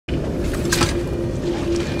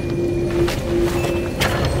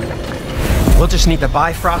just need the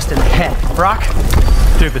Bifrost in the head. Brock,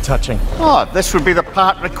 do the touching. Oh, this would be the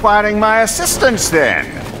part requiring my assistance then.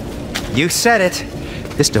 You said it.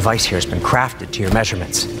 This device here has been crafted to your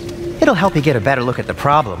measurements. It'll help you get a better look at the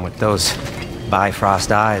problem with those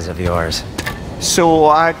Bifrost eyes of yours. So,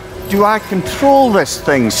 do I control this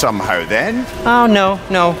thing somehow then? Oh, no.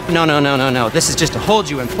 This is just to hold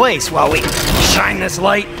you in place while we shine this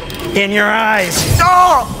light in your eyes.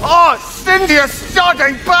 Oh, Sindri, you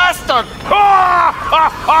sodding bastard!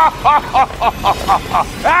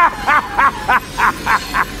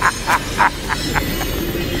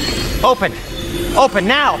 Open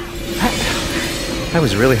now! I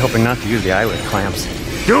was really hoping not to use the eyelid clamps.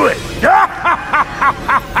 Do it!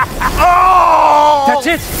 Oh!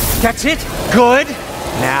 That's it! Good!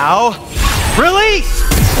 Now, release!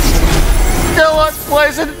 Still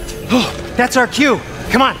unpleasant. Oh, that's our cue.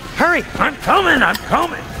 Come on, hurry! I'm coming!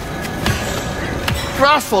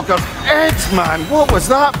 Grassful got eggs, man. What was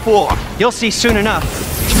that for? You'll see soon enough.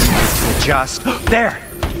 Just there.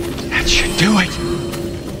 That should do it.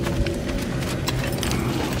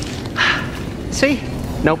 See?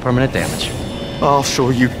 No permanent damage. I'll show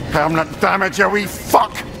you permanent damage, you wee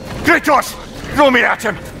fuck! Kratos! Throw me at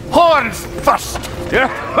him! Horns first!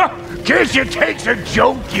 Guess you takes a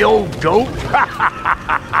joke, you old goat!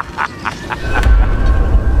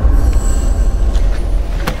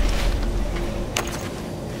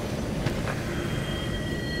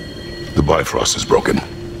 The Bifrost is broken.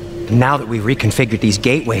 Now that we've reconfigured these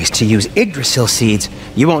gateways to use Yggdrasil seeds,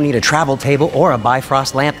 you won't need a travel table or a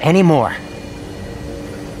Bifrost lamp anymore.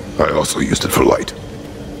 I also used it for light.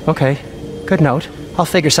 Okay, good note. I'll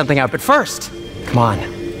figure something out, but first, come on,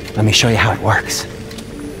 let me show you how it works.